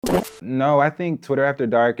No, I think Twitter After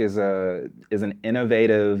Dark is an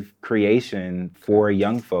innovative creation for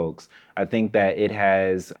young folks. I think that it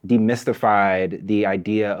has demystified the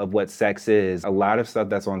idea of what sex is. A lot of stuff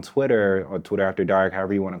that's on Twitter or Twitter After Dark,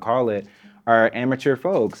 however you want to call it, are amateur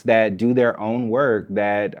folks that do their own work,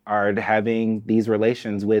 that are having these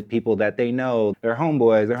relations with people that they know, their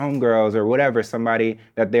homeboys, their homegirls, or whatever, somebody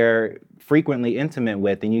that they're frequently intimate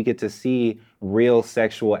with, and you get to see real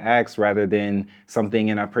sexual acts rather than something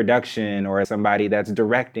in a production or somebody that's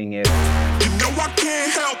directing it. You know I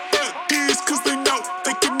can't help these, cause they know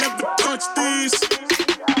they can never touch these.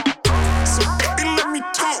 So baby, let me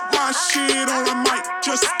talk my shit, or I might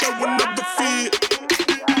just throw another fit.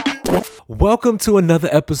 Welcome to another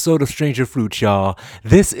episode of Stranger Fruit, y'all.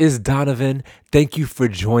 This is Donovan. Thank you for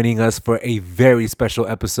joining us for a very special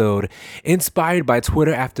episode inspired by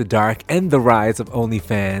Twitter After Dark and the rise of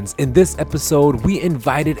OnlyFans. In this episode, we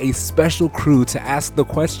invited a special crew to ask the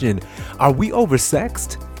question, are we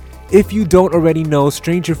oversexed? If you don't already know,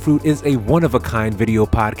 Stranger Fruit is a one-of-a-kind video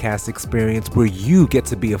podcast experience where you get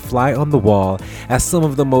to be a fly on the wall as some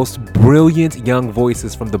of the most brilliant young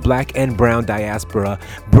voices from the Black and Brown diaspora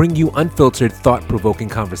bring you unfiltered, thought-provoking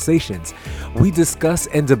conversations. We discuss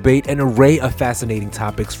and debate an array of fascinating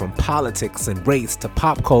topics from politics and race to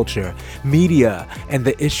pop culture, media, and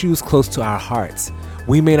the issues close to our hearts.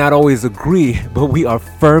 We may not always agree, but we are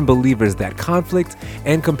firm believers that conflict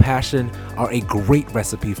and compassion are a great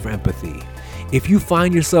recipe for empathy. If you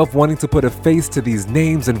find yourself wanting to put a face to these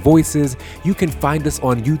names and voices, you can find us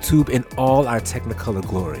on YouTube in all our Technicolor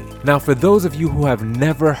glory. Now, for those of you who have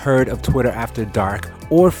never heard of Twitter After Dark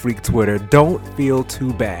or Freak Twitter, don't feel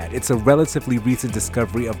too bad. It's a relatively recent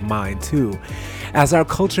discovery of mine too. As our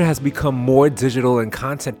culture has become more digital and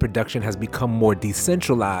content production has become more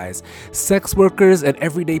decentralized, sex workers and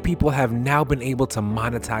everyday people have now been able to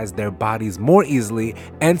monetize their bodies more easily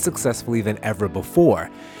and successfully than ever before.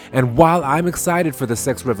 And while I'm excited for the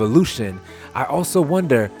sex revolution, I also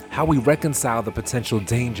wonder how we reconcile the potential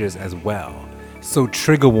dangers as well. So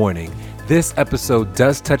trigger warning, this episode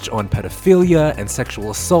does touch on pedophilia and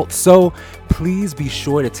sexual assault, so please be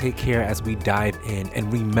sure to take care as we dive in.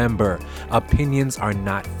 And remember, opinions are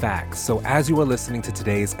not facts. So as you are listening to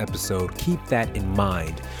today's episode, keep that in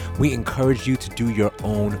mind. We encourage you to do your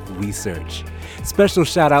own research. Special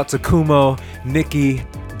shout out to Kumo, Nikki,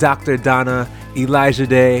 Dr. Donna, Elijah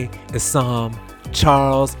Day, Isam,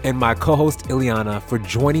 Charles, and my co-host Ileana for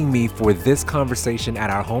joining me for this conversation at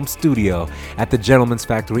our home studio at the Gentleman's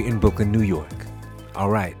Factory in Brooklyn, New York. All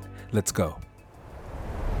right, let's go.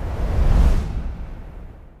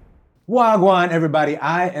 Wagwan, everybody.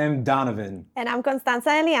 I am Donovan. And I'm Constanza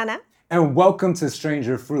Eliana. And welcome to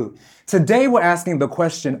Stranger Fruit. Today we're asking the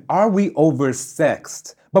question, are we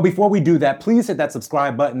oversexed? But before we do that, please hit that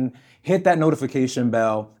subscribe button, hit that notification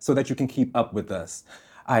bell so that you can keep up with us.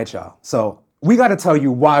 All right, y'all. So we got to tell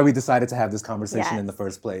you why we decided to have this conversation in the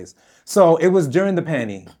first place. So it was during the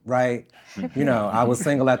panty, right? You know, I was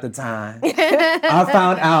single at the time. I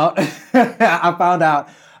found out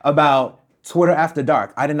about Twitter After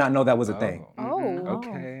Dark. I did not know that was a thing.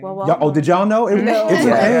 Okay. Well, Did y'all know? It's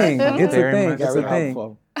a thing. It's a Very thing. much It's a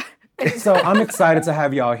thing. So I'm excited to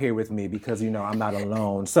have y'all here with me because, you know, I'm not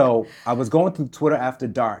alone. So I was going through Twitter After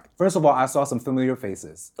Dark. First of all, I saw some familiar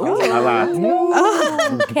faces. A lot.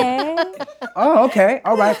 okay. Oh, okay.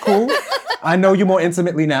 All right, cool. I know you more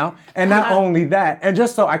intimately now. And not only that, and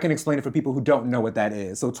just so I can explain it for people who don't know what that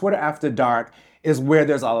is. So Twitter After Dark is where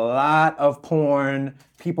there's a lot of porn.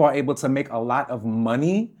 People are able to make a lot of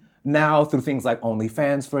money now through things like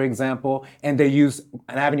OnlyFans, for example, and they use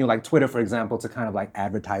an avenue like Twitter, for example, to kind of like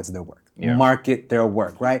advertise their work, market their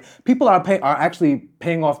work, right? People are actually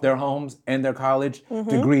paying off their homes and their college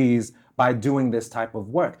degrees by doing this type of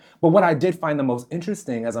work. But what I did find the most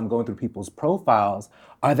interesting as I'm going through people's profiles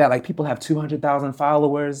are that like people have 200,000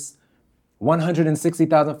 followers,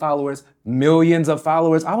 160,000 followers, millions of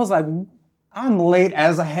followers. I was like, I'm late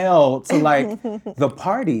as hell to like the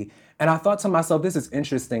party. And I thought to myself, this is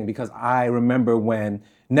interesting because I remember when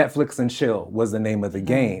Netflix and chill was the name of the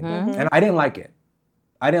game. And I didn't like it.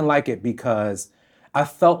 I didn't like it because I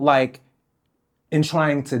felt like in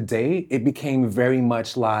trying to date, it became very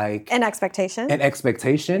much like An expectation.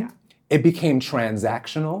 Yeah. It became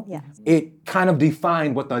transactional. Yes. It kind of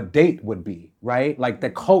defined what the date would be, right? Like the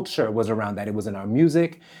culture was around that. It was in our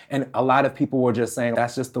music. And a lot of people were just saying,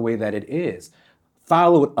 that's just the way that it is.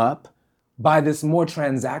 Followed up by this more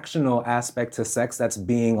transactional aspect to sex that's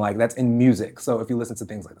in music. So if you listen to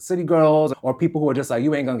things like the City Girls or people who are just like,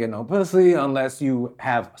 you ain't gonna get no pussy unless you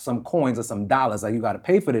have some coins or some dollars, like you gotta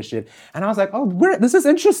pay for this shit. And I was like, oh, this is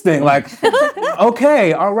interesting. Like,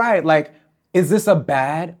 okay, all right. Like, is this a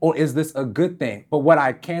bad or is this a good thing? But what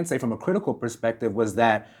I can say from a critical perspective was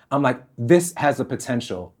that I'm like, this has the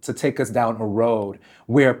potential to take us down a road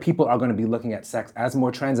where people are going to be looking at sex as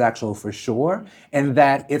more transactional for sure, and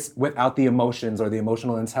that it's without the emotions or the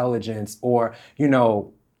emotional intelligence or,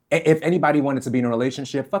 if anybody wanted to be in a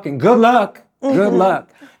relationship, fucking good luck. Good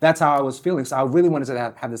luck. That's how I was feeling. So I really wanted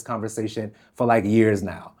to have this conversation for like years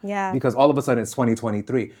now. Yeah. Because all of a sudden it's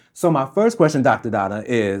 2023. So my first question, Dr. Donna,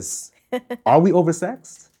 is, are we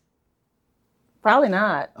oversexed? Probably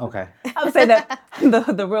not. Okay. I would say that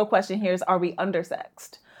the real question here is, are we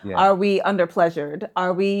undersexed? Yeah. Are we underpleasured?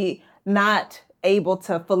 Are we not able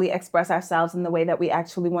to fully express ourselves in the way that we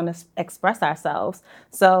actually want to express ourselves?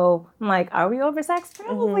 So I'm like, are we oversexed?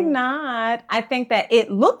 Probably not. I think that it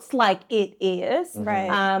looks like it is. Right.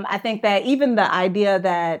 I think that even the idea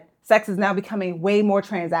that sex is now becoming way more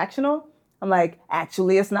transactional, I'm like,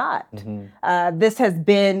 actually, it's not.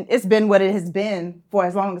 It's been what it has been for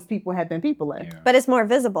as long as people have been peopling. Yeah. But it's more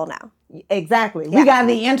visible now. Exactly. Yeah. We got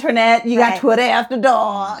the internet. You got Right. Twitter after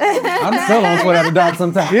dark. I'm still on Twitter the dog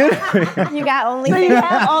sometimes. You got only So you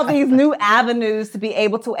have all these new avenues to be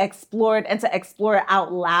able to explore it and to explore it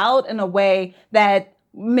out loud in a way that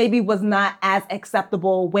maybe was not as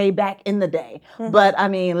acceptable way back in the day. But I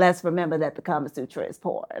mean, let's remember that the Kama Sutra is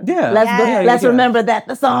porn. Yeah. Let's remember that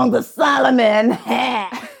the Songs of Solomon,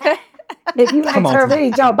 if you like to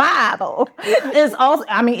read your Bible, is also,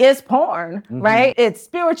 it's porn, right? It's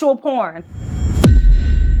spiritual porn.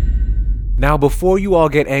 Now, before you all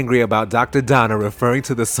get angry about Dr. Donna referring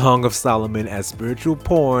to the Song of Solomon as spiritual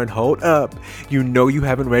porn, hold up. You know you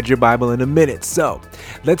haven't read your Bible in a minute, so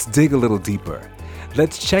let's dig a little deeper.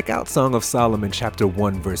 Let's check out Song of Solomon chapter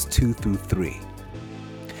 1, verse 2 through 3.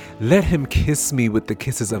 Let him kiss me with the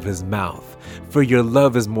kisses of his mouth, for your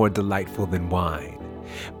love is more delightful than wine.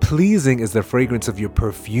 Pleasing is the fragrance of your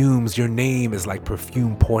perfumes. Your name is like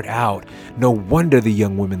perfume poured out. No wonder the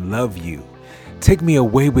young women love you. Take me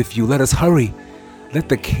away with you. Let us hurry. Let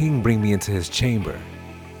the king bring me into his chamber.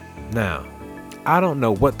 Now, I don't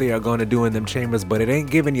know what they are going to do in them chambers, but it ain't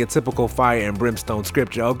giving you typical fire and brimstone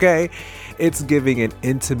scripture, okay? It's giving an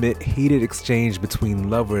intimate, heated exchange between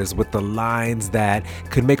lovers with the lines that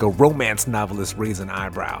could make a romance novelist raise an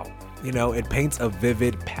eyebrow. It paints a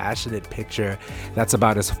vivid, passionate picture that's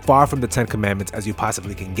about as far from the Ten Commandments as you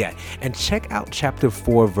possibly can get. And check out chapter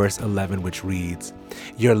 4, verse 11, which reads,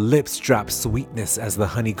 your lips drop sweetness as the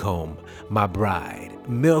honeycomb, my bride.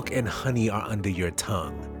 Milk and honey are under your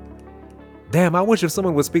tongue. Damn, I wish if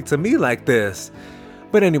someone would speak to me like this.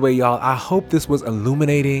 But anyway, y'all, I hope this was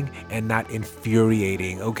illuminating and not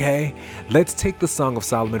infuriating, okay? Let's take the Song of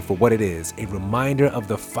Solomon for what it is, a reminder of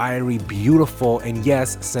the fiery, beautiful, and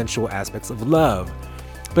yes, sensual aspects of love.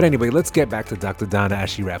 But anyway, let's get back to Dr. Donna as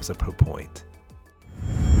she wraps up her point.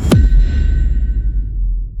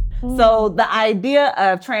 So the idea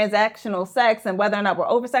of transactional sex and whether or not we're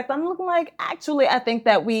oversexed, I'm looking like, actually, I think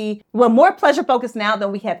that we're more pleasure focused now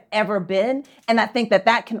than we have ever been. And I think that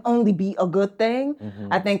that can only be a good thing.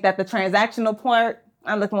 I think that the transactional part,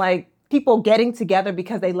 I'm looking like people getting together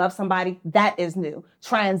because they love somebody, that is new.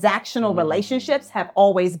 Transactional relationships have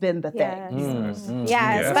always been the thing. Yeah,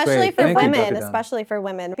 Yeah. especially Great. for Thank you, women, Dr. Donna. especially for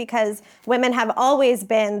women, because women have always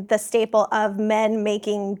been the staple of men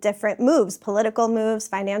making different moves, political moves,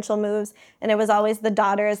 financial moves, and it was always the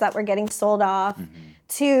daughters that were getting sold off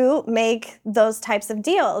to make those types of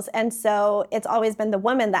deals. And so it's always been the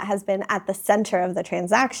woman that has been at the center of the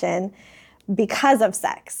transaction because of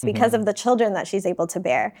sex, because of the children that she's able to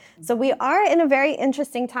bear. So we are in a very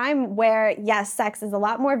interesting time where, yes, sex is a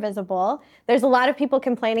lot more visible. There's a lot of people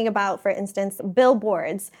complaining about, for instance,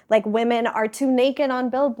 billboards, like women are too naked on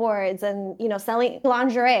billboards and, selling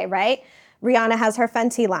lingerie, right? Rihanna has her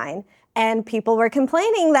Fenty line. And people were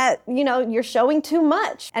complaining that, you're showing too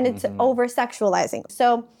much and it's over-sexualizing.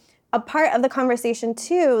 So a part of the conversation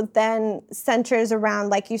too then centers around,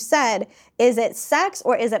 like you said, is it sex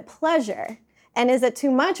or is it pleasure? And is it too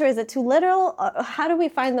much or is it too little? How do we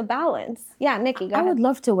find the balance? Yeah, Nikki, go I ahead. would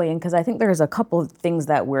love to weigh in because I think there's a couple of things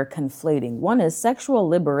that we're conflating. One is sexual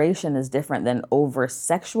liberation is different than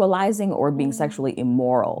over-sexualizing or being sexually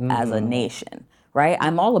immoral as a nation, right?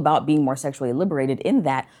 I'm all about being more sexually liberated in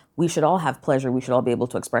that we should all have pleasure. We should all be able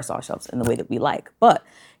to express ourselves in the way that we like. But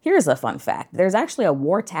here's a fun fact. There's actually a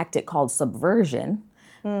war tactic called subversion.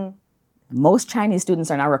 Most Chinese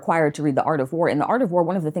students are now required to read The Art of War. In The Art of War,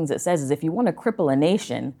 one of the things it says is if you want to cripple a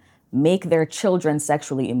nation, make their children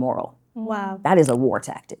sexually immoral. Wow. That is a war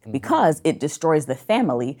tactic because it destroys the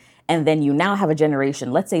family. And then you now have a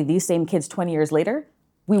generation, let's say these same kids 20 years later,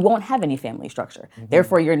 we won't have any family structure.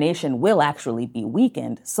 Therefore, your nation will actually be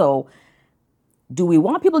weakened. So Do we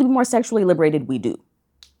want people to be more sexually liberated? We do.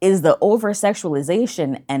 Is the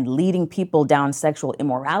over-sexualization and leading people down sexual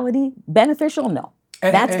immorality beneficial? No.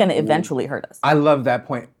 That's going to eventually hurt us. I love that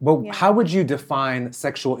point. But how would you define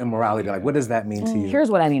sexual immorality? Like, what does that mean to you? Here's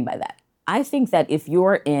what I mean by that. I think that if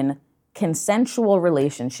you're in consensual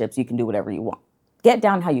relationships, you can do whatever you want. Get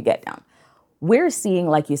down how you get down. We're seeing,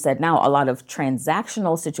 like you said now, a lot of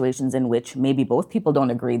transactional situations in which maybe both people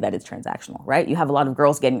don't agree that it's transactional, right? You have a lot of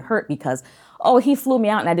girls getting hurt because, oh, he flew me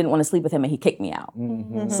out and I didn't want to sleep with him and he kicked me out.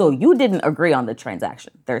 So you didn't agree on the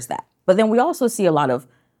transaction. There's that. But then we also see a lot of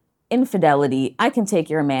infidelity. I can take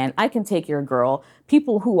your man, I can take your girl.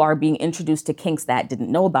 People who are being introduced to kinks that didn't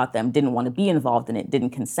know about them, didn't want to be involved in it,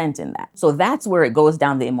 didn't consent in that. So that's where it goes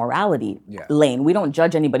down the immorality lane. We don't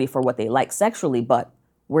judge anybody for what they like sexually, but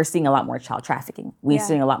we're seeing a lot more child trafficking. We're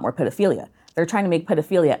seeing a lot more pedophilia. They're trying to make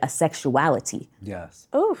pedophilia a sexuality. Yes.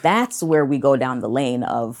 That's where we go down the lane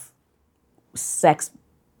of sex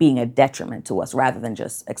being a detriment to us rather than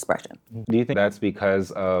just expression. Do you think that's because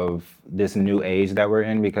of this new age that we're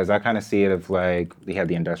in? Because I kind of see it of like, we had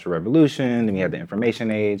the Industrial Revolution, then we had the Information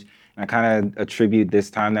Age. And I kind of attribute this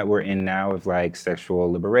time that we're in now of like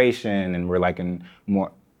sexual liberation, and we're like in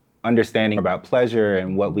more understanding about pleasure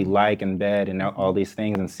and what we like in bed and all these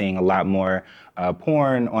things, and seeing a lot more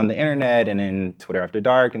porn on the internet and in Twitter After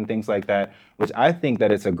Dark and things like that, which I think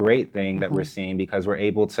that it's a great thing that we're seeing, because we're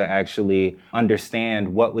able to actually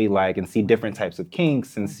understand what we like and see different types of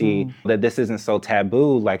kinks and see that this isn't so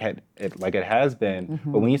taboo like it has been.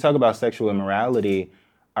 But when you talk about sexual immorality,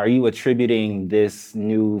 are you attributing this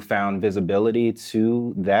newfound visibility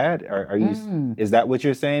to that? Are you? Is that what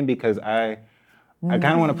you're saying? Because I kind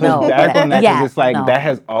of want to push back on that, because it's like that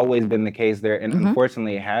has always been the case there, and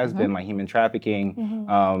unfortunately it has been like human trafficking,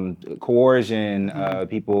 coercion,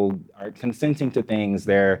 people are consenting to things,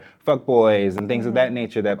 they're fuckboys and things of that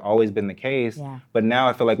nature that have always been the case. But now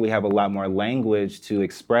I feel like we have a lot more language to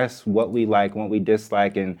express what we like, what we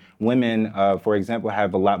dislike, and women, for example,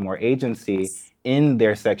 have a lot more agency in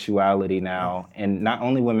their sexuality now, and not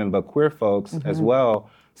only women but queer folks as well.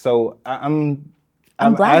 So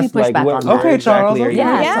I'm glad you pushed back on that. Okay, Charles. Charles,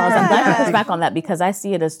 I'm glad you pushed back on that, because I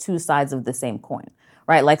see it as two sides of the same coin,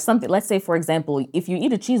 right? Like something, let's say, for example, if you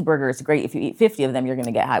eat a cheeseburger, it's great. If you eat 50 of them, you're going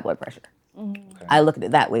to get high blood pressure. I look at it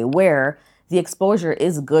that way, where the exposure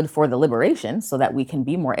is good for the liberation so that we can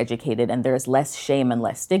be more educated and there's less shame and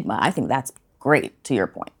less stigma. I think that's great, to your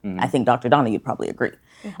point. I think, Dr. Donna, you'd probably agree.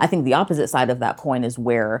 I think the opposite side of that coin is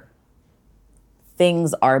where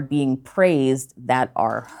things are being praised that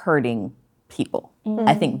are hurting people.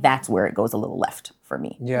 I think that's where it goes a little left for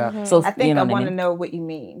me. Yeah. So I think you know I what want to mean? know what you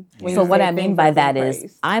mean. when So you what say I mean things by are being that is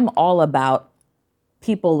praised. I'm all about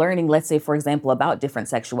people learning, let's say, for example, about different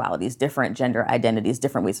sexualities, different gender identities,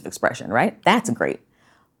 different ways of expression, right? That's great.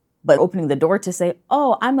 But opening the door to say,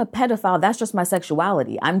 oh, I'm a pedophile, that's just my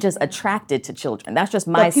sexuality. I'm just attracted to children. That's just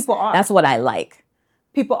my, people are. that's what I like.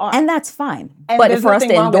 People are. And that's fine. And But there's for us to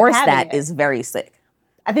nothing wrong with endorse having that it. is very sick.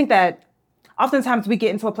 I think that oftentimes we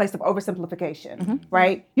get into a place of oversimplification,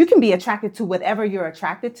 right? You can be attracted to whatever you're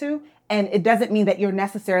attracted to, and it doesn't mean that you're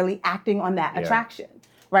necessarily acting on that attraction,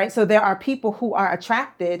 right? So there are people who are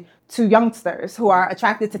attracted to youngsters, who are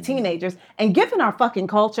attracted to teenagers, and given our fucking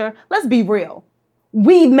culture, let's be real,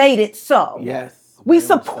 we made it so. Yes. We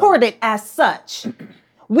support it as such.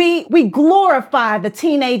 We glorify the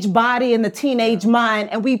teenage body and the teenage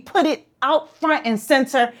mind, and we put it out front and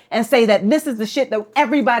center and say that this is the shit that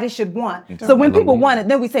everybody should want. So when people want it,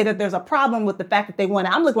 then we say that there's a problem with the fact that they want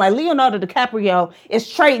it. I'm looking like Leonardo DiCaprio is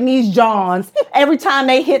trading these Johns every time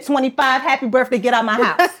they hit 25, happy birthday, get out my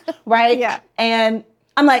house, right? Yeah. And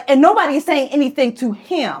I'm like, and nobody is saying anything to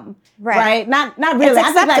him, right? Not really. It's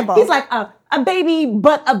I think acceptable. like, he's like a baby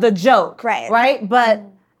butt of the joke, Right. Right? But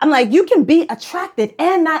I'm like, you can be attracted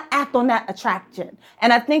and not act on that attraction.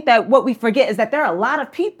 And I think that what we forget is that there are a lot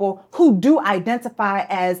of people who do identify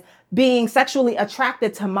as being sexually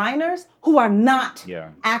attracted to minors who are not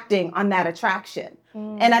acting on that attraction.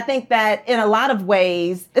 And I think that in a lot of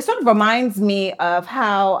ways, it sort of reminds me of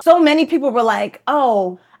how so many people were like,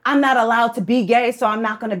 oh, I'm not allowed to be gay, so I'm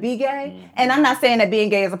not going to be gay. And I'm not saying that being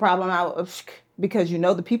gay is a problem. Because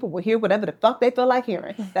the people will hear whatever the fuck they feel like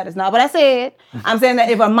hearing. That is not what I said. I'm saying that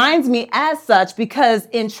it reminds me as such, because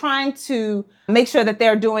in trying to make sure that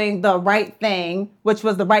they're doing the right thing, which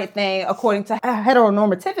was the right thing according to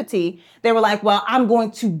heteronormativity, they were like, well, I'm going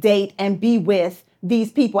to date and be with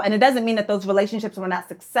these people. And it doesn't mean that those relationships were not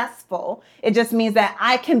successful. It just means that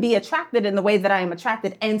I can be attracted in the way that I am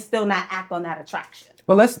attracted and still not act on that attraction.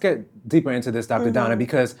 But let's get deeper into this, Dr. Donna,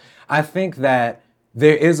 because I think that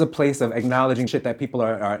there is a place of acknowledging shit that people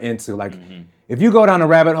are into. Like, if you go down a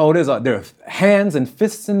rabbit hole, there are hands and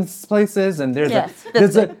fists in places, and there's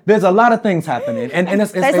a lot of things happening, and it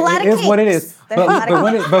is what it is.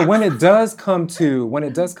 But when it does come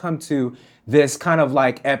to this kind of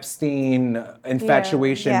like Epstein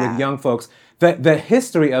infatuation with young folks, the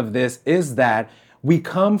history of this is that we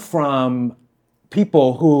come from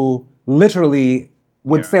people who literally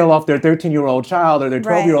would sail off their 13-year-old child or their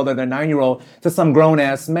 12-year-old or their 9-year-old to some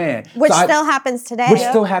grown-ass man. Which still happens today. Which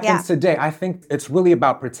still happens today. I think it's really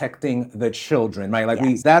about protecting the children, right? Like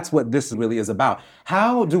that's what this really is about.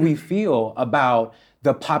 How do we feel about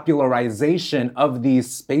the popularization of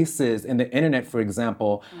these spaces in the internet, for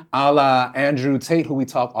example, a la Andrew Tate, who we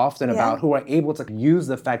talk often about, who are able to use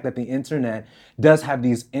the fact that the internet does have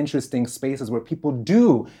these interesting spaces where people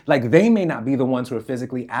do, like they may not be the ones who are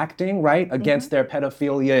physically acting, right, against their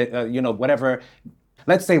pedophilia, whatever,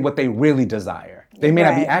 let's say what they really desire. They may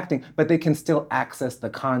not be acting, but they can still access the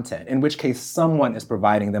content, in which case someone is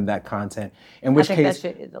providing them that content, in which case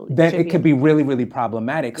then it could be really, really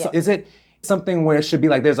problematic. So is it something where it should be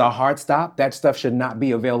like there's a hard stop, that stuff should not be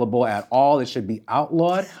available at all, it should be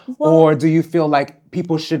outlawed? Or do you feel like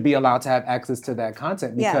people should be allowed to have access to that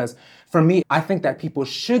content? Because for me, I think that people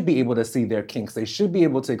should be able to see their kinks. They should be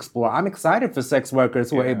able to explore. I'm excited for sex workers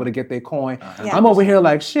who are able to get their coin. I'm over here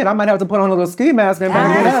like, shit, I might have to put on a little ski mask and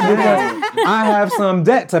bang it up because I have some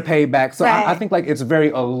debt to pay back. So I think like it's very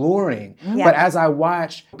alluring. But as I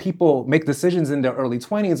watch people make decisions in their early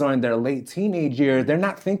 20s or in their late teenage years, they're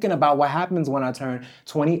not thinking about what happens when I turn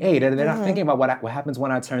 28. They're not thinking about what happens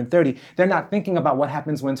when I turn 30. They're not thinking about what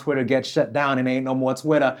happens when Twitter gets shut down and ain't no more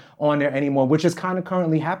Twitter on there anymore, which is kind of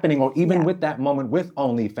currently happening, or even with that moment with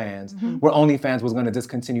OnlyFans, where OnlyFans was going to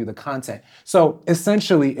discontinue the content. So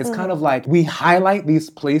essentially, it's kind of like we highlight these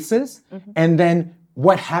places, and then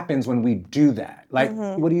what happens when we do that? Like,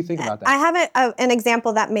 what do you think about that? I have an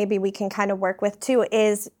example that maybe we can kind of work with too,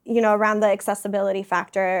 is, around the accessibility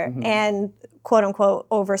factor and quote unquote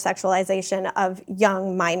over-sexualization of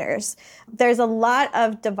young minors. There's a lot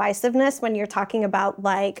of divisiveness when you're talking about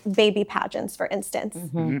like baby pageants, for instance,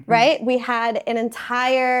 right? We had an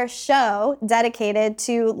entire show dedicated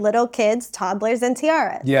to little kids, toddlers, and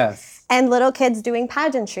tiaras. Yes. And little kids doing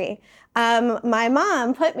pageantry. My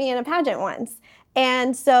mom put me in a pageant once.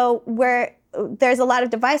 And so there's a lot of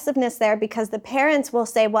divisiveness there, because the parents will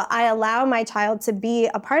say, well, I allow my child to be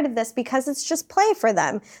a part of this because it's just play for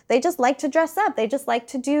them. They just like to dress up. They just like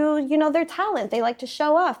to do, their talent. They like to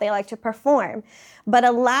show off. They like to perform. But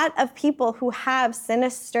a lot of people who have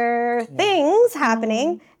sinister things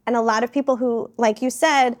happening, and a lot of people who, like you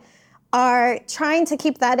said, are trying to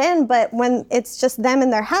keep that in, but when it's just them in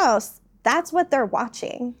their house, that's what they're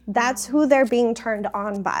watching. That's who they're being turned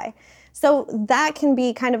on by. So that can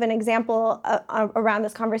be kind of an example around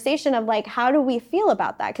this conversation of like, how do we feel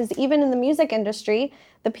about that? Because even in the music industry,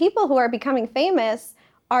 the people who are becoming famous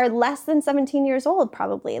are less than 17 years old,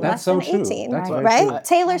 probably. That's less so than true. 18, That's right? true.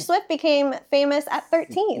 Taylor Swift became famous at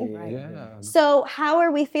 13. Yeah. So how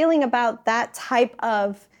are we feeling about that type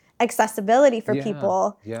of accessibility for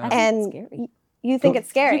people? I think And it's scary. you think it's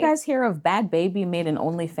scary? Did you guys hear of Bad Baby made an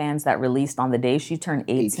OnlyFans that released on the day she turned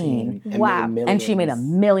 18? Wow. And she made $1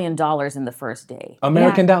 million in the first day.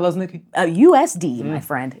 American dollars, Nikki? USD, my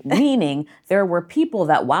friend. Meaning there were people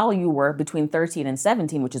that while you were between 13 and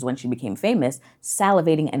 17, which is when she became famous,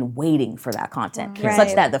 salivating and waiting for that content. Right.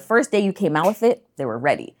 Such that the first day you came out with it, they were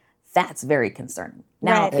ready. That's very concerning.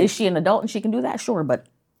 Now, Right. is she an adult and she can do that? Sure, but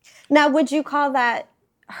Now, would you call that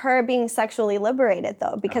her being sexually liberated,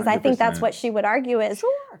 though? Because I think that's what she would argue is,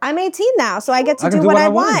 I'm 18 now, so I get to do what I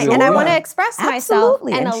want, and I want to express myself.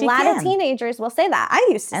 Absolutely, And and a she lot of can. teenagers will say that. I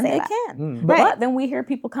used to and say they that. can. Right. But then we hear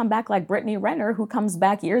people come back like Brittany Renner, who comes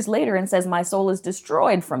back years later and says, my soul is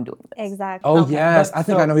destroyed from doing this. Exactly. Oh, yes. I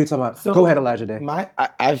think I know who you're talking about. Go ahead, Elijah Day.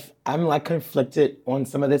 I'm like conflicted on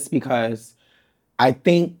some of this, because I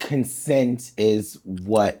think consent is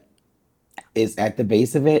what is at the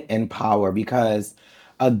base of it, and power. Because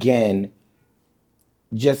again,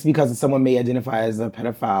 just because someone may identify as a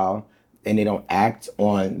pedophile and they don't act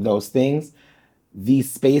on those things,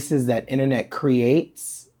 these spaces that internet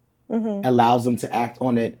creates allows them to act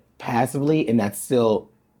on it passively, and that's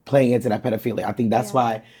still playing into that pedophilia. I think that's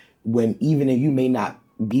why when, even if you may not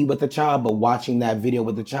be with the child, but watching that video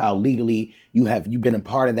with the child legally, you've been a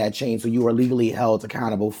part of that chain, so you are legally held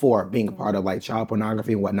accountable for being a part of like child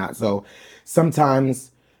pornography and whatnot. So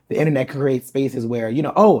sometimes the internet creates spaces where,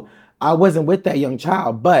 oh, I wasn't with that young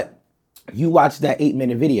child, but you watched that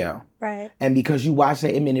 8-minute video. Right. And because you watched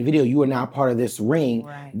that 8-minute video, you are now part of this ring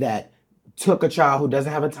that took a child who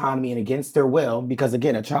doesn't have autonomy and against their will, because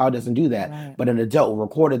again, a child doesn't do that, but an adult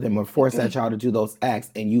recorded them or forced that child to do those acts,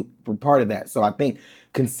 and you were part of that. So I think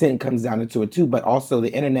consent comes down into it too, but also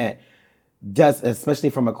the internet does, especially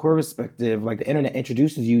from a queer perspective, like the internet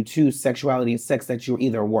introduces you to sexuality and sex that you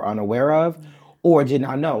either were unaware of or did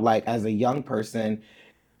not know. Like as a young person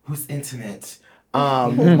who's intimate,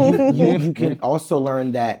 you can also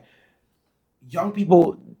learn that young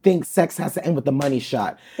people think sex has to end with the money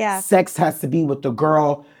shot. Yeah. Sex has to be with the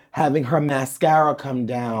girl having her mascara come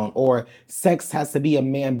down, or sex has to be a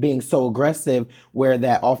man being so aggressive, where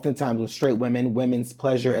that oftentimes with straight women, women's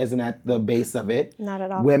pleasure isn't at the base of it. Not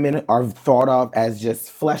at all. Women are thought of as just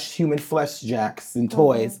human flesh jacks and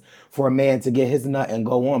toys for a man to get his nut and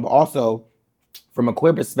go on. But also, from a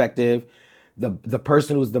queer perspective, the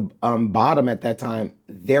person who's the bottom at that time,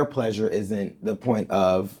 their pleasure isn't the point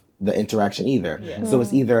of the interaction either. So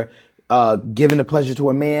it's either giving the pleasure to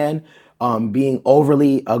a man, being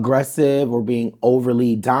overly aggressive or being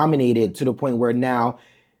overly dominated to the point where now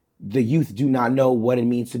the youth do not know what it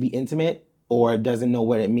means to be intimate, or doesn't know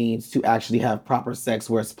what it means to actually have proper sex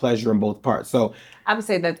where it's pleasure in both parts. So I would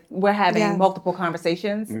say that we're having multiple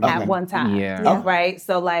conversations at one time. Yeah. Right?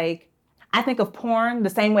 So like, I think of porn the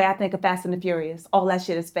same way I think of Fast and the Furious. All that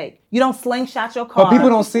shit is fake. You don't slingshot your car. But people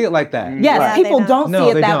don't see it like that. Yes, Yeah, people they don't No,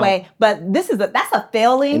 see it they that don't. way. But that's a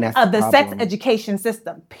failing And that's of the the sex problem. education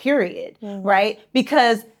system, period. Right?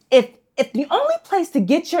 Because if the only place to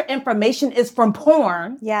get your information is from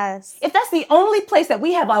porn, Yes. if that's the only place that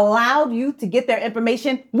we have allowed you to get their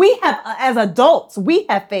information, we have, as adults, we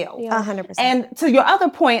have failed. 100%. And to your other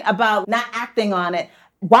point about not acting on it,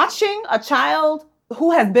 watching a child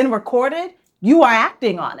who has been recorded, you are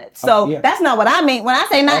acting on it. So that's not what I mean. When I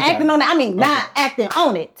say not acting on it, I mean not acting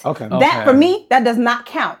on it. Okay. That, for me, that does not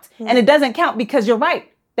count. And it doesn't count because you're right.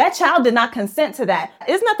 That child did not consent to that.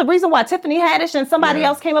 Isn't that the reason why Tiffany Haddish and somebody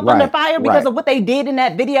else came up under fire because of what they did in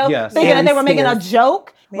that video? Yes. Thinking that they were making a Spears.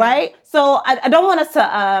 joke, right? So I don't want us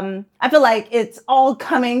to, I feel like it's all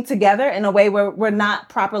coming together in a way where we're not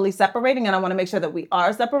properly separating, and I want to make sure that we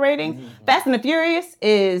are separating. Fast and the Furious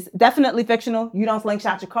is definitely fictional. You don't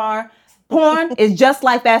slingshot your car. Porn is just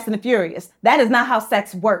like Fast and the Furious. That is not how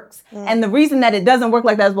sex works. And the reason that it doesn't work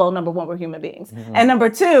like that is, well, number one, we're human beings. And number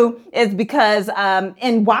two is because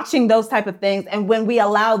in watching those type of things, and when we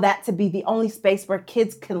allow that to be the only space where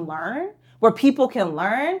kids can learn, where people can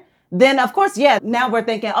learn, then of course, now we're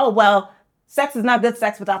thinking, oh, well, sex is not good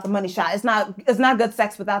sex without the money shot. It's not good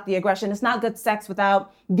sex without the aggression. It's not good sex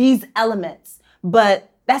without these elements. But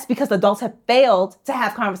that's because adults have failed to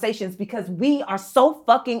have conversations because we are so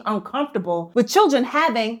fucking uncomfortable with children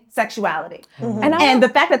having sexuality. And the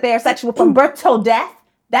fact that they are sexual from birth till death,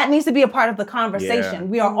 that needs to be a part of the conversation. Yeah.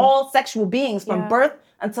 We are all sexual beings from birth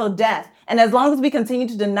until death. And as long as we continue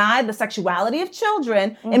to deny the sexuality of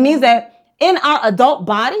children, it means that in our adult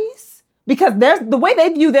bodies, because the way they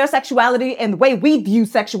view their sexuality and the way we view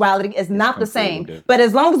sexuality is not the same. different. But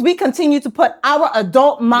as long as we continue to put our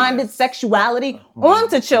adult-minded sexuality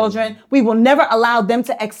onto children, we will never allow them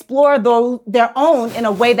to explore their own in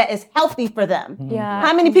a way that is healthy for them. Yeah.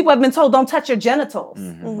 How many people have been told, don't touch your genitals,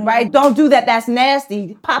 right? Don't do that, that's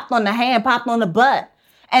nasty. Popped on the hand, popped on the butt.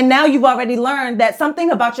 And now you've already learned that something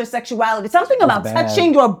about your sexuality, something about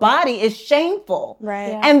touching your body is shameful. Right.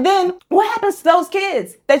 Yeah. And then what happens to those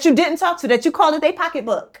kids that you didn't talk to, that you called it their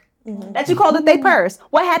pocketbook, that you called it their purse?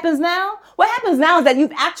 What happens now? What happens now is that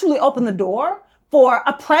you've actually opened the door for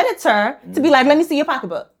a predator to be like, let me see your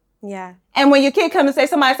pocketbook. Yeah. And when your kid comes and say,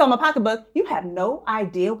 somebody saw my pocketbook, you have no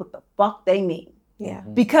idea what the fuck they mean. Yeah.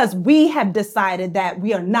 Because we have decided that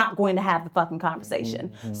we are not going to have the fucking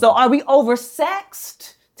conversation. So are we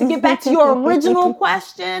oversexed? To get back to your original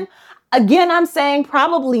question, again, I'm saying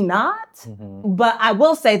probably not. But I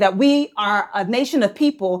will say that we are a nation of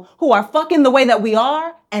people who are fucking the way that we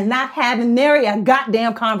are and not having nary a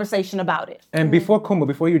goddamn conversation about it. And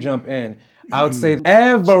before you jump in, I would say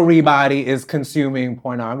everybody is consuming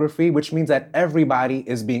pornography, which means that everybody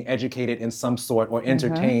is being educated in some sort or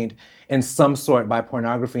entertained in some sort by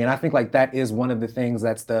pornography. And I think like that is one of the things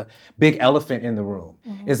that's the big elephant in the room,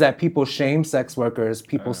 is that people shame sex workers.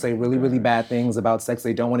 People say really, really bad things about sex.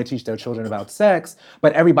 They don't want to teach their children about sex,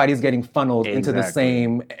 but everybody's getting funneled into the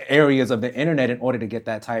same areas of the internet in order to get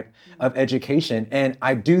that type of education. And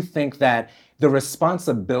I do think that the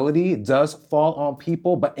responsibility does fall on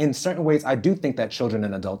people, but in certain ways, I do think that children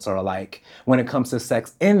and adults are alike when it comes to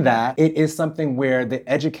sex, in that it is something where the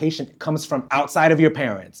education comes from outside of your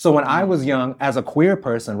parents. So when I was young, as a queer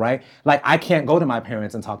person, right, like I can't go to my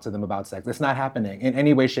parents and talk to them about sex. It's not happening in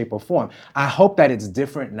any way, shape, or form. I hope that it's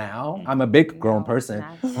different now. I'm a big grown person,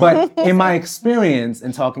 but in my experience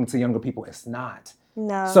in talking to younger people, it's not.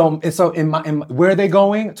 No. So in where are they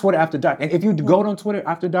going? Twitter After Dark. And if you go on Twitter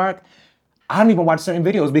After Dark, I don't even watch certain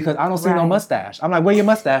videos because I don't see no mustache. I'm like, where your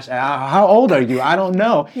mustache at? How old are you? I don't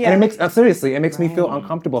know. And it makes, seriously, it makes me feel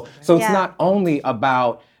uncomfortable. So it's not only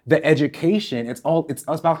about the education, it's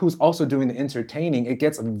about who's also doing the entertaining. It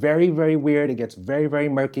gets very, very weird. It gets very, very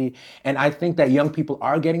murky. And I think that young people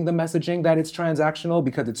are getting the messaging that it's transactional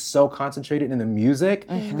because it's so concentrated in the music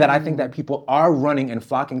that I think that people are running and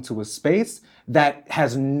flocking to a space that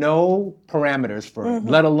has no parameters for it,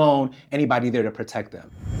 let alone anybody there to protect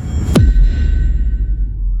them.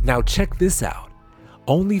 Now check this out.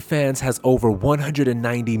 OnlyFans has over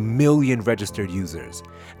 190 million registered users.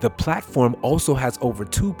 The platform also has over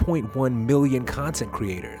 2.1 million content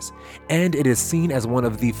creators, and it is seen as one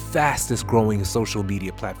of the fastest growing social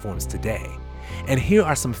media platforms today. And here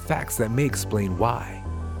are some facts that may explain why.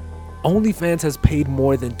 OnlyFans has paid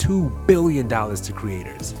more than $2 billion to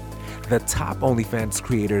creators. The top OnlyFans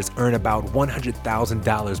creators earn about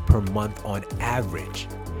 $100,000 per month on average.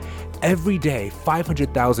 Every day,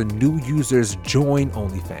 500,000 new users join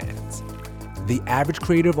OnlyFans. The average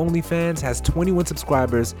creator of OnlyFans has 21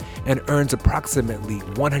 subscribers and earns approximately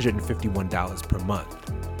 $151 per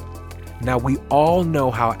month. Now, we all know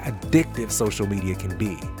how addictive social media can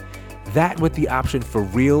be. That, with the option for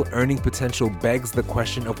real earning potential, begs the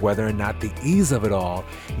question of whether or not the ease of it all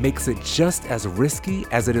makes it just as risky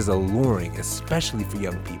as it is alluring, especially for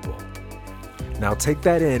young people. Now take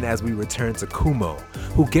that in as we return to Kumo,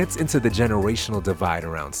 who gets into the generational divide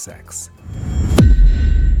around sex.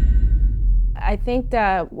 I think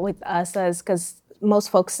that with us, because most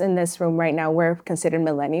folks in this room right now, we're considered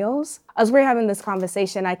millennials. As we're having this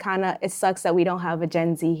conversation, it sucks that we don't have a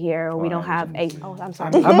Gen Z here, or we don't have I'm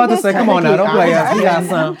sorry. I'm about to say, come on now, don't play us. We got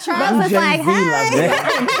some. Charles is like, hey.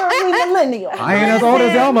 Millennial. I ain't as old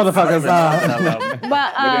as y'all motherfuckers.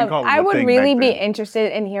 But I would really be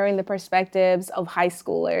interested in hearing the perspectives of high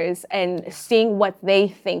schoolers and seeing what they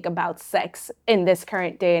think about sex in this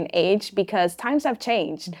current day and age, because times have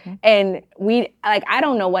changed. And I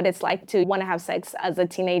don't know what it's like to want to have sex as a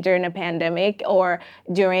teenager in a pandemic or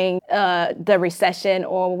during the recession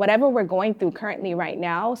or whatever we're going through currently right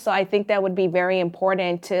now. So I think that would be very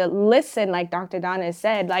important to listen, like Dr. Donna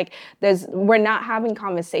said, we're not having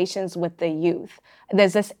conversations with the youth.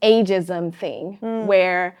 There's this ageism thing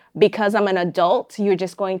where because I'm an adult, you're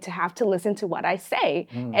just going to have to listen to what I say.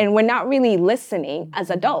 And we're not really listening as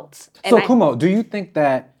adults. So Kumo, do you think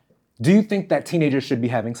that teenagers should be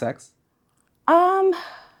having sex? I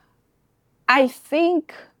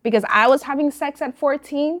think because I was having sex at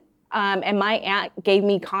 14, and my aunt gave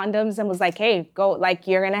me condoms and was like, hey, go,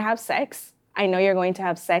 you're gonna have sex. I know you're going to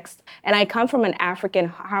have sex. And I come from an African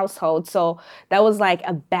household, so that was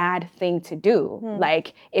a bad thing to do.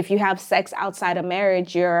 If you have sex outside of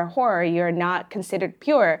marriage, you're a whore, you're not considered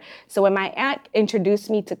pure. So when my aunt introduced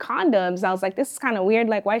me to condoms, I was like, this is kind of weird.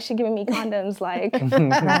 Why is she giving me condoms?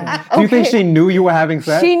 Do you think she knew you were having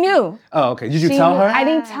sex? She knew. Oh, okay. Did you tell her? I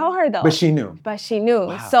didn't tell her though. But she knew.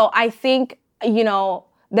 Wow. So I think,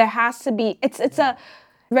 there has to be, it's a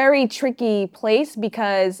very tricky place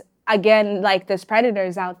because again, there's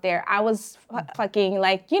predators out there. I was fucking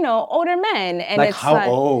older men, and it's how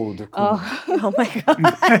old? Oh my god!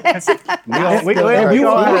 We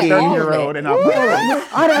all have a 30-year-old in our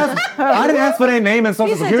I didn't ask for their name and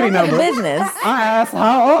social security number. Business. I asked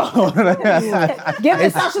how old. Give me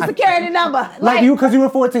social security number. Because you were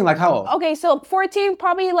 14. How old? Okay, so 14,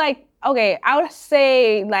 probably okay, I would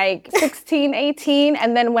say 16, 18.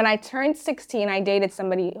 And then when I turned 16, I dated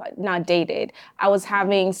somebody, I was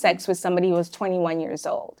having sex with somebody who was 21 years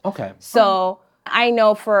old. Okay. So I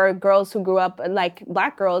know for girls who grew up,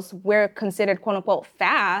 Black girls, we're considered quote unquote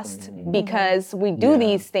fast because we do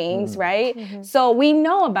these things, right? So we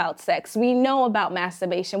know about sex. We know about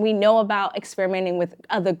masturbation. We know about experimenting with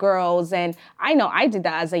other girls. And I know I did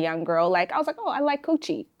that as a young girl. I was like, oh, I like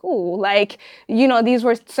coochie. Cool. These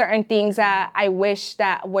were certain things that I wish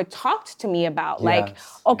that were talked to me about.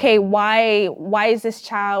 Okay, why is this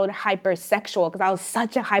child hypersexual? Because I was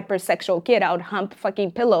such a hypersexual kid. I would hump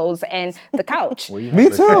fucking pillows and the couch. Ouch. Me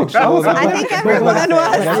too. I think everyone was.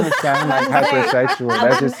 That doesn't sound like hypersexual.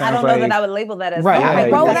 That just I sounds don't know like that I would label that as Right. Yeah,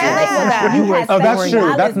 Bro, you that's did. label that. You had Oh, that's sex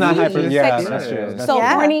true. That's not sexuality. hyper. Yeah, Sex- that's true. That's So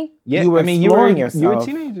Yeah. horny. Yeah, You were I mean, exploring you were yourself.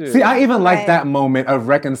 teenagers. See, I even like Right. that moment of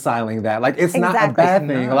reconciling that. Like, it's not a Exactly. bad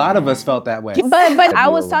thing. A lot of us felt that way. But I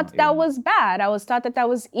you was were taught wrong, that was bad. I was taught that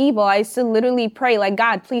was evil. I used to literally pray, like,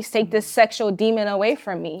 God, please take this sexual demon away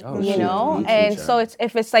from me. You know? And so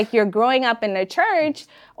if it's like you're growing up in a church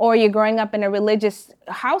or you're growing up in a religious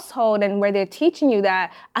household and where they're teaching you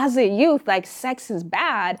that as a youth, like sex is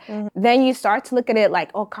bad, then you start to look at it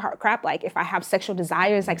like, oh crap, like if I have sexual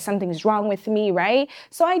desires, like something's wrong with me, right?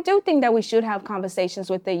 So I do think that we should have conversations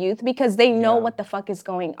with the youth because they know what the fuck is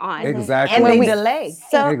going on. Exactly. And When they we- delay.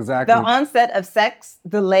 So Exactly. The onset of sex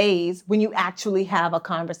delays when you actually have a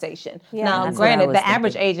conversation. Yeah. Now, That's what I granted, was the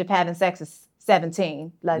average age of having sex is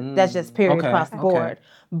 17. Like that's just period Okay, across the okay. board.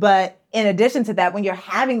 But in addition to that, when you're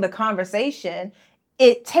having the conversation,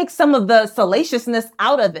 it takes some of the salaciousness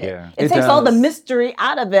out of it. Yeah. It It takes all the does. mystery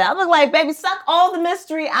out of it. I was like, baby, suck all the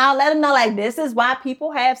mystery out. Let them know, like, this is why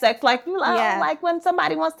people have sex. Like, you know, Yeah. like when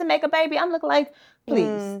somebody wants to make a baby, I'm looking like,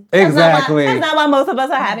 please. Exactly. That's not why most of us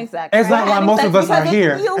are having sex. It's not We're why having most sex of us are because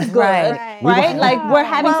here. It feels good, Right. right? Like we're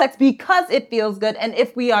having Well- sex because it feels good. And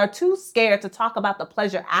if we are too scared to talk about the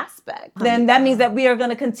pleasure aspect, then that means that we are going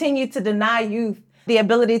to continue to deny youth the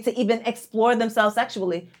ability to even explore themselves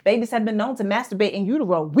sexually. Babies have been known to masturbate in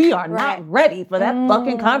utero. We are Right. not ready for that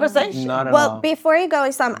fucking conversation. Not at Well, all. before you go,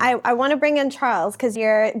 Isam, I want to bring in Charles because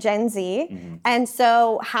you're Gen Z. And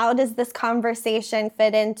so how does this conversation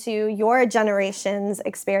fit into your generation's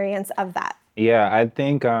experience of that? Yeah, I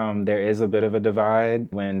think there is a bit of a divide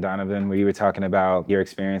when Donovan, where you were talking about your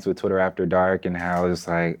experience with Twitter After Dark and how it's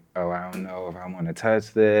like, oh, I don't know if I want to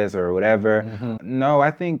touch this or whatever. No,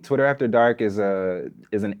 I think Twitter After Dark is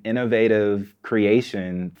an innovative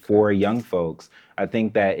creation for young folks. I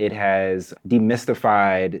think that it has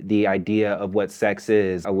demystified the idea of what sex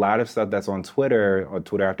is. A lot of stuff that's on Twitter or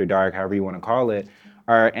Twitter After Dark, however you want to call it,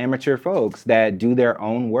 are amateur folks that do their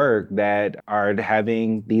own work, that are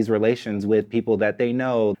having these relations with people that they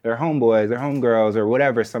know, their homeboys, their homegirls, or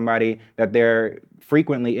whatever, somebody that they're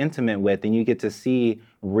frequently intimate with, and you get to see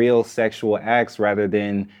real sexual acts rather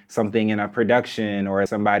than something in a production or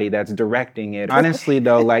somebody that's directing it. Honestly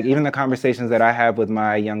though, like even the conversations that I have with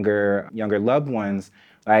my younger loved ones,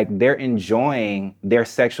 like they're enjoying their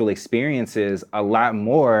sexual experiences a lot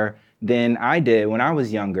more than I did when I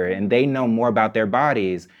was younger, and they know more about their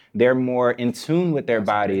bodies. They're more in tune with their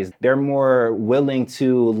bodies. They're more willing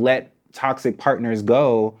to let toxic partners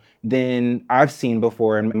go than I've seen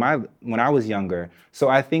before when I was younger. So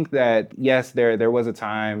I think that yes, there was a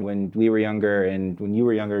time when we were younger, and when you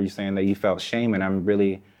were younger, you're saying that you felt shame, and I'm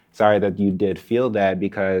really sorry that you did feel that,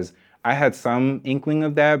 because I had some inkling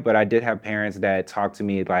of that, but I did have parents that talked to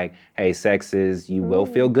me like, hey, sex is, you will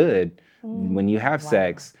feel good when you have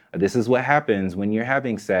sex. This is what happens when you're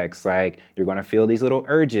having sex. Like, you're gonna feel these little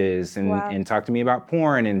urges, and talk to me about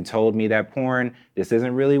porn, and told me that porn, this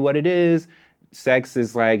isn't really what it is. Sex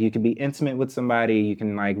is like, you can be intimate with somebody, you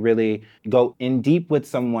can like really go in deep with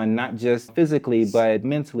someone, not just physically, but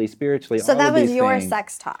mentally, spiritually, So all that of was these your things.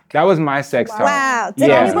 sex talk. That was my sex talk. Wow. Did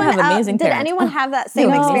Yeah. anyone have amazing did parents. anyone have that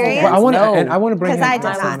same No. experience? Well, No. I want to bring Because him I did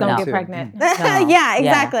on I was not. gonna too. get pregnant. Yeah,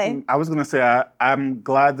 exactly. I was gonna say I'm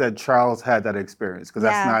glad that Charles had that experience, because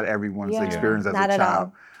that's Yeah. not everyone's experience as Not a at child.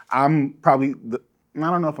 all. I'm probably I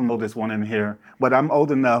don't know if I'm the oldest one in here, but I'm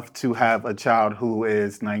old enough to have a child who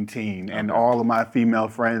is 19, and all of my female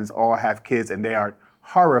friends all have kids, and they are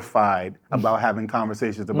horrified about having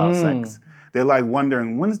conversations about sex. They're like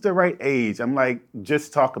wondering, when's the right age? I'm like,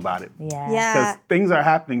 just talk about it. Yeah. Because Yeah. things are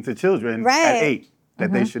happening to children Right. at 8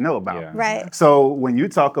 that they should know about. Yeah. Right. So when you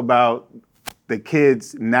talk about the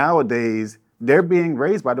kids nowadays, they're being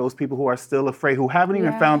raised by those people who are still afraid, who haven't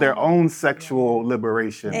even found their own sexual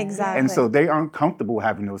liberation. Exactly. And so they aren't comfortable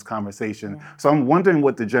having those conversations. So I'm wondering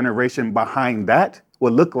what the generation behind that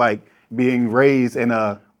would look like, being raised in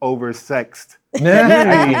a oversexed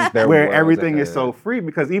community Their where world's everything is ahead. so free.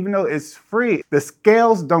 Because even though it's free, the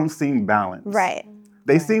scales don't seem balanced. Right.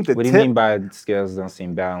 They seem to What do you tip. mean by scales don't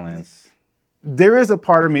seem balanced? There is a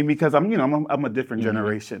part of me, because I'm a different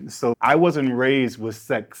generation. So I wasn't raised with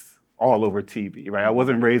sex all over TV, right? I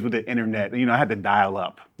wasn't raised with the internet. I had to dial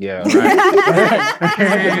up. Yeah, right.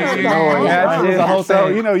 So,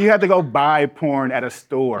 you had to go buy porn at a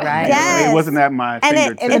store. Right. Yes. It wasn't at my And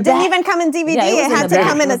fingertips. it didn't even come in DVD. Yeah, it was had in to the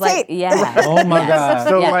come back. in It a was like, tape. Yeah. Oh my God.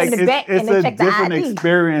 So Yeah. like In the back, it's and they a check the different ID.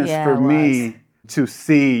 experience Yeah, for it me to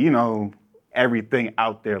see, everything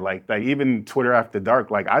out there. Like even Twitter After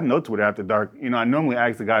Dark. Like I know Twitter After Dark. I normally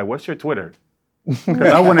ask the guy, "What's your Twitter?"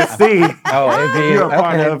 Because I want to see if you're a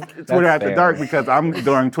part okay. of Twitter That's After fair. Dark, because I'm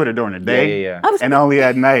doing Twitter during the day yeah. and only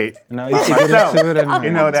at night. No, you can get into it and You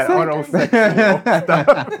know, that autosexual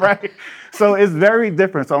stuff, right? So it's very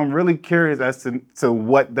different. So I'm really curious as to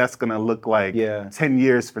what that's going to look like 10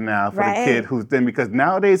 years from now for the kid who's then, because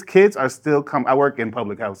nowadays kids are still I work in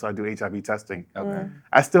public health, so I do HIV testing. Okay.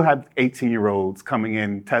 I still have 18-year-olds coming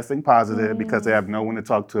in testing positive because they have no one to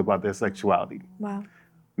talk to about their sexuality. Wow.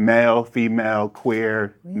 Male, female,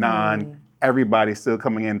 queer, non, everybody's still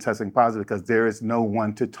coming in testing positive because there is no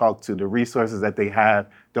one to talk to. The resources that they have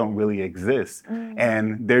don't really exist.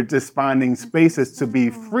 And they're just finding spaces to be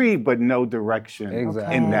free, but no direction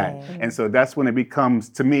in that. And so that's when it becomes,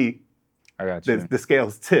 to me, I got you. The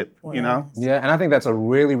scales tip, you know? Yeah, and I think that's a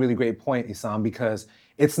really, really great point, Isam, because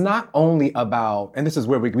it's not only about, and this is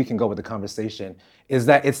where we can go with the conversation, is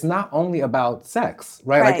that it's not only about sex,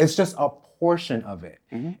 right? Like it's just a portion of it.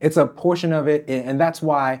 It's a portion of it, and that's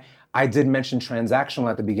why I did mention transactional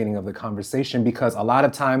at the beginning of the conversation, because a lot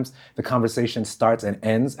of times the conversation starts and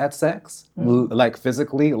ends at sex, like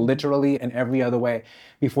physically, literally, and every other way,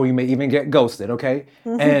 before you may even get ghosted, okay?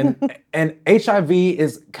 And HIV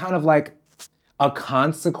is kind of like a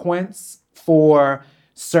consequence for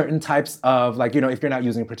certain types of, like, you know, if you're not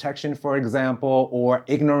using protection, for example, or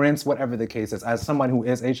ignorance, whatever the case is. As someone who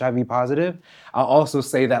is HIV positive, I'll also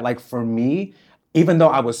say that, like, for me, even though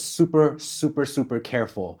I was super, super, super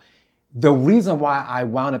careful, the reason why I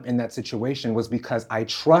wound up in that situation was because I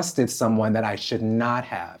trusted someone that I should not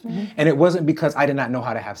have. And it wasn't because I did not know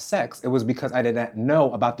how to have sex. It was because I did not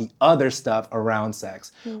know about the other stuff around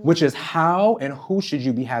sex, which is how and who should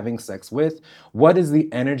you be having sex with? What is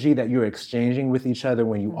the energy that you're exchanging with each other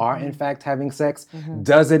when you are in fact having sex?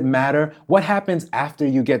 Does it matter? What happens after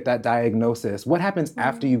you get that diagnosis? What happens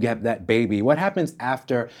after you get that baby? What happens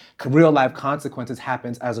after real life consequences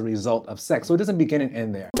happens as a result of sex? So it doesn't begin and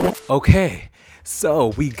end there. Okay, so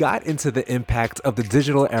we got into the impact of the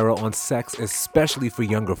digital era on sex, especially for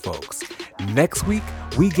younger folks. Next week,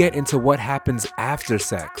 we get into what happens after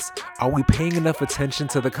sex. Are we paying enough attention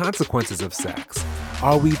to the consequences of sex?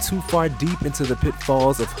 Are we too far deep into the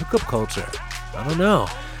pitfalls of hookup culture? I don't know.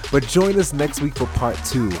 But join us next week for part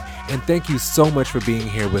 2. And thank you so much for being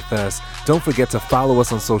here with us. Don't forget to follow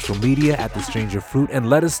us on social media at The Stranger Fruit and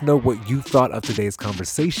let us know what you thought of today's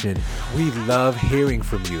conversation. We love hearing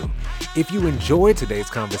from you. If you enjoyed today's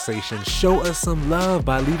conversation, show us some love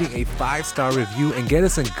by leaving a 5-star review and get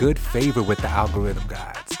us in good favor with the algorithm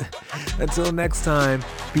gods. Until next time,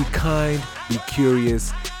 be kind, be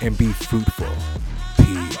curious, and be fruitful.